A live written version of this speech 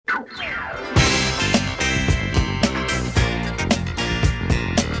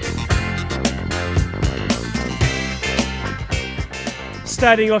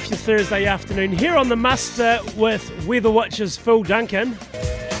Starting off your Thursday afternoon here on the muster with Weather Watchers Phil Duncan.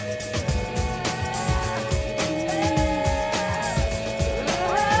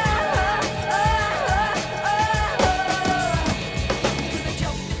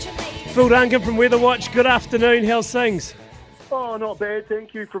 Phil Duncan from Weather Watch, good afternoon, how's things? Oh, not bad,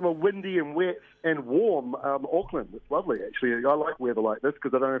 thank you. From a windy and wet and warm Auckland. It's lovely, actually. I like weather like this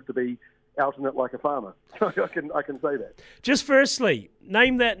because I don't have to be out in it like a farmer. I can say that. Just firstly,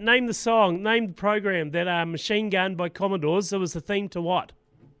 name the song, name the program, that Machine Gun by Commodores. It was the theme to what?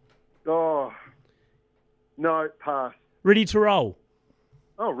 Oh, no, pass. Ready to Roll.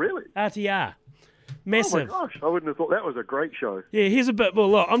 Oh, really? RTR. Massive. Oh my gosh, I wouldn't have thought that was a great show. Yeah, here's a bit. Well,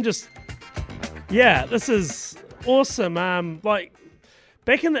 look, this is awesome. Like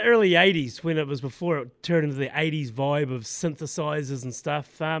back in the early '80s, when it was before it turned into the '80s vibe of synthesizers and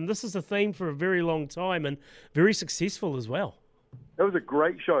stuff. This is a theme for a very long time and very successful as well. That was a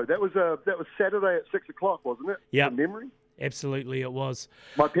great show. That was Saturday at 6:00, wasn't it? Yeah. From memory. Absolutely, it was.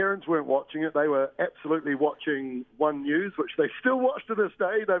 My parents weren't watching it. They were absolutely watching One News, which they still watch to this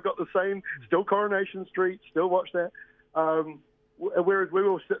day. They've got the same, still Coronation Street, still watch that. Whereas we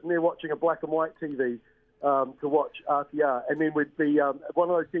were sitting there watching a black and white TV to watch RTR. And then we'd be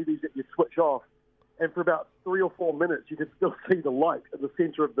one of those TVs that you switch off. And for about 3 or 4 minutes, you could still see the light in the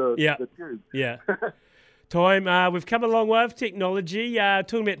centre of the tube. Yeah. We've come a long way with technology.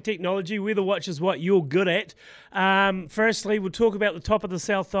 Talking about technology, Weather Watch is what you're good at. Firstly, we'll talk about the top of the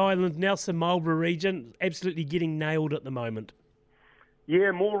South Island, Nelson Marlborough region, absolutely getting nailed at the moment.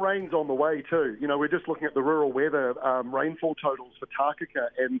 Yeah, more rain's on the way too. You know, we're just looking at the rural weather rainfall totals for Takaka,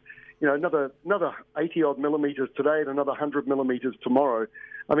 and another 80-odd millimetres today and another 100 millimetres tomorrow.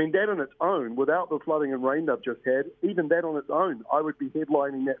 I mean, that on its own, without the flooding and rain I've just had, even that on its own, I would be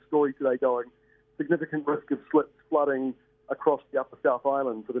headlining that story today going, significant risk of slips flooding across the upper South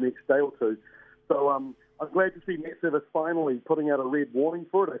Island for the next day or two. So I'm glad to see Met Service finally putting out a red warning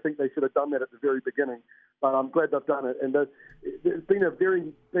for it. I think they should have done that at the very beginning, but I'm glad they've done it. And there's been a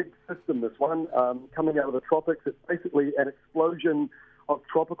very big system, this one, coming out of the tropics. It's basically an explosion of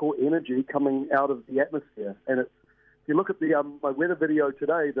tropical energy coming out of the atmosphere. And if you look at the my weather video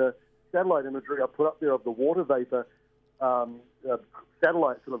today, the satellite imagery I put up there of the water vapor,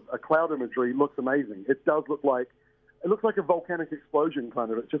 satellite sort of a cloud imagery looks amazing. It does look like a volcanic explosion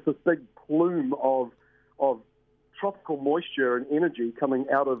kind of. It's just this big plume of tropical moisture and energy coming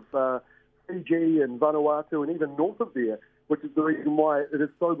out of Fiji and Vanuatu and even north of there, which is the reason why it is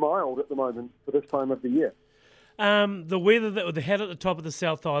so mild at the moment for this time of the year. The weather that they had at the top of the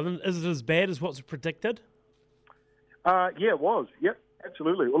South Island, is it as bad as what's predicted? Yeah, it was. Yep,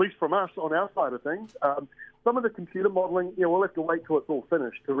 absolutely. At least from us on our side of things. Some of the computer modelling, we'll have to wait till it's all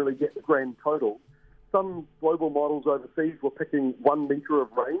finished to really get the grand total. Some global models overseas were picking 1 metre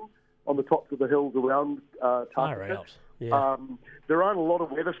of rain on the tops of the hills around Takaka. Yeah. There aren't a lot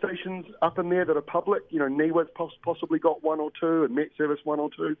of weather stations up in there that are public. NIWA's possibly got 1 or 2 and Met Service 1 or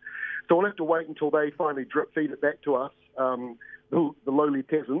 2. So we'll have to wait until they finally drip feed it back to us, the lowly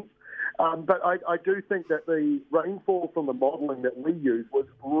peasants. But I do think that the rainfall from the modelling that we use was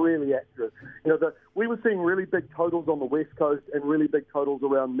really accurate. We were seeing really big totals on the west coast and really big totals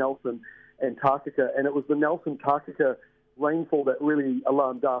around Nelson and Takaka, and it was the Nelson-Takaka rainfall that really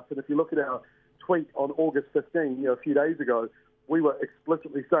alarmed us. And if you look at our tweet on August 15, a few days ago, we were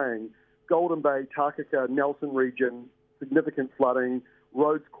explicitly saying Golden Bay, Takaka, Nelson region, significant flooding,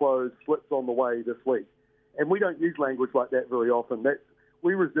 roads closed, slips on the way this week. And we don't use language like that very often.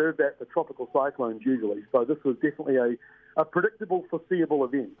 We reserve that for tropical cyclones usually. So this was definitely a predictable, foreseeable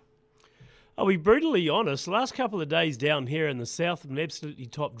event. I'll be brutally honest, the last couple of days down here in the south have been absolutely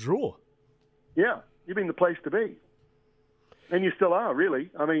top draw. Yeah, you've been the place to be. And you still are, really.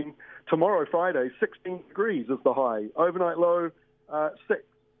 I mean, tomorrow, Friday, 16 degrees is the high. Overnight low, 6.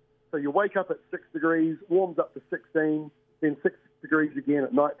 So you wake up at 6 degrees, warms up to 16, then 6 degrees again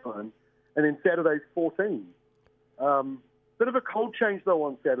at night time, and then Saturday's 14. Bit of a cold change, though,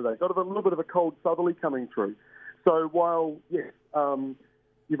 on Saturday. Got a little bit of a cold southerly coming through. So while, yes,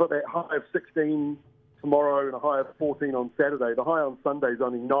 you've got that high of 16 tomorrow and a high of 14 on Saturday, the high on Sunday is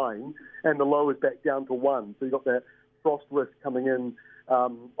only 9, and the low is back down to 1. So you've got that frost risk coming in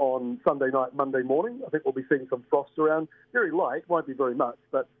on Sunday night, Monday morning. I think we'll be seeing some frost around. Very light, won't be very much,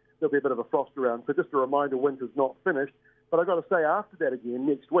 but there'll be a bit of a frost around. So just a reminder, winter's not finished. But I've got to say, after that again,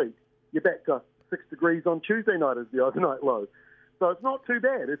 next week, you're back to 6 degrees on Tuesday night as the overnight low. So it's not too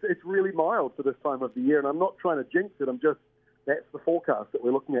bad. It's really mild for this time of the year, and I'm not trying to jinx it. That's the forecast that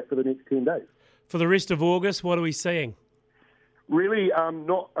we're looking at for the next 10 days. For the rest of August, what are we seeing? Really,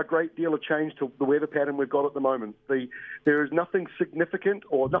 not a great deal of change to the weather pattern we've got at the moment. There is nothing significant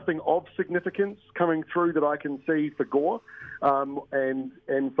or nothing of significance coming through that I can see for Gore and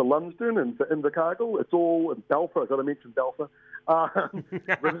for Lumsden and for Invercargill. It's all in Belfer. I've got to mention Belfer.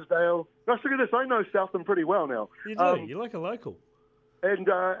 Riversdale. Gosh, look at this. I know Southland pretty well now. You do. You're like a local. And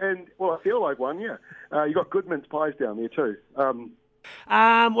well, I feel like one, yeah. You got good mince pies down there too.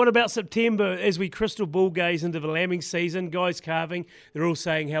 What about September as we crystal ball gaze into the lambing season? Guys calving, they're all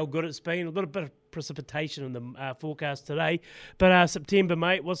saying how good it's been. A little bit of precipitation in the forecast today. But September,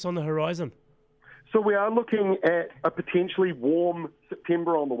 mate, what's on the horizon? So we are looking at a potentially warm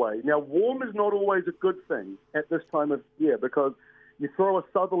September on the way. Now, warm is not always a good thing at this time of year because you throw a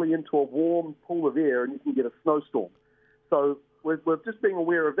southerly into a warm pool of air and you can get a snowstorm. So we're just being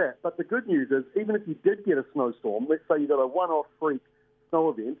aware of that. But the good news is, even if you did get a snowstorm, let's say you got a one-off freak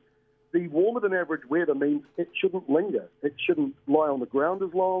snow event, the warmer than average weather means it shouldn't linger. It shouldn't lie on the ground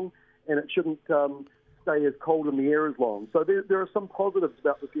as long, and it shouldn't stay as cold in the air as long. So there are some positives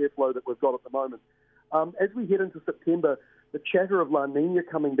about this airflow that we've got at the moment. As we head into September, the chatter of La Nina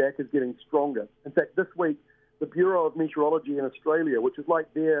coming back is getting stronger. In fact, this week, the Bureau of Meteorology in Australia, which is like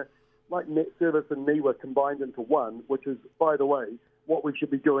Met Service and NIWA combined into one, which is, by the way, what we should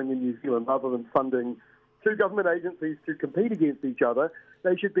be doing in New Zealand rather than funding two government agencies to compete against each other.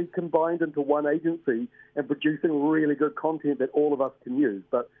 They should be combined into one agency and producing really good content that all of us can use.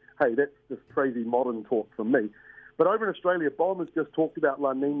 But, hey, that's just crazy modern talk from me. But over in Australia, BOM has just talked about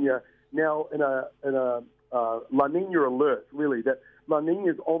La Nina now in a La Nina alert, really, that La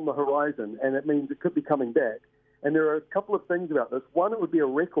Nina is on the horizon, and it means it could be coming back. And there are a couple of things about this. One, it would be a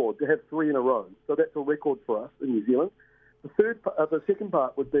record to have 3 in a row. So that's a record for us in New Zealand. The second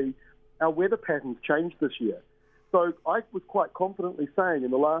part would be our weather patterns changed this year. So I was quite confidently saying in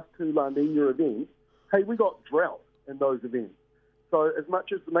the last 2 La Nina events, hey, we got drought in those events. So as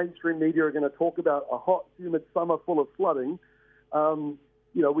much as the mainstream media are going to talk about a hot, humid summer full of flooding,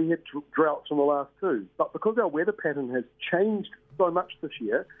 we had droughts from the last 2. But because our weather pattern has changed so much this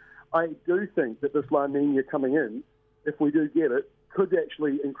year, I do think that this La Nina coming in, if we do get it, could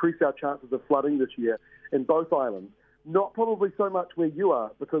actually increase our chances of flooding this year in both islands. Not probably so much where you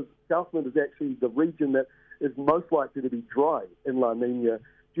are, because Southland is actually the region that is most likely to be dry in La Nina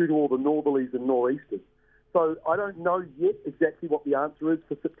due to all the northerlies and nor'easters. So I don't know yet exactly what the answer is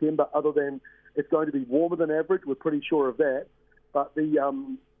for September, other than it's going to be warmer than average. We're pretty sure of that. But the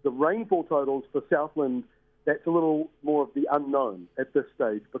rainfall totals for Southland, that's a little more of the unknown at this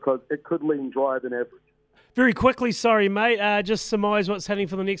stage, because it could lean drier than average. Very quickly, sorry, mate, just surmise what's happening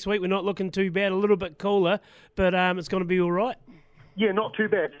for the next week. We're not looking too bad, a little bit cooler, but it's going to be all right. Yeah, not too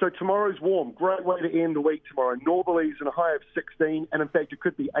bad. So tomorrow's warm. Great way to end the week tomorrow. Northerlies and a high of 16, and in fact it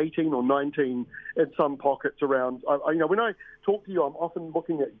could be 18 or 19 in some pockets around. When I talk to you, I'm often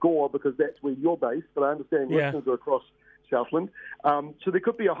looking at Gore because that's where you're based, but I understand listeners are across Southland. So there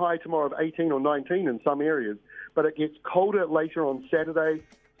could be a high tomorrow of 18 or 19 in some areas, but it gets colder later on Saturday.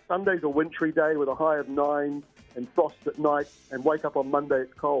 Sunday's a wintry day with a high of 9 and frost at night, and wake up on Monday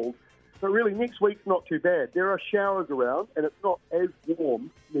it's cold. So really, next week's not too bad. There are showers around, and it's not as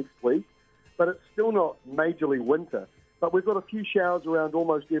warm next week, but it's still not majorly winter. But we've got a few showers around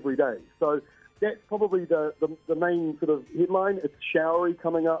almost every day. So that's probably the main sort of headline. It's showery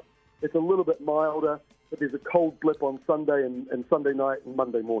coming up. It's a little bit milder, but there's a cold blip on Sunday and Sunday night and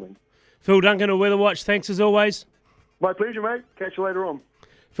Monday morning. Phil Duncan of Weather Watch, thanks as always. My pleasure, mate. Catch you later on.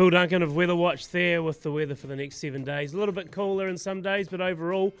 Phil Duncan of Weather Watch there with the weather for the next 7 days. A little bit cooler in some days, but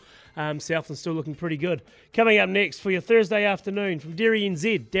overall, Southland's still looking pretty good. Coming up next for your Thursday afternoon from Derry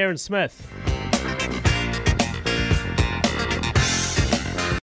NZ, Darren Smith.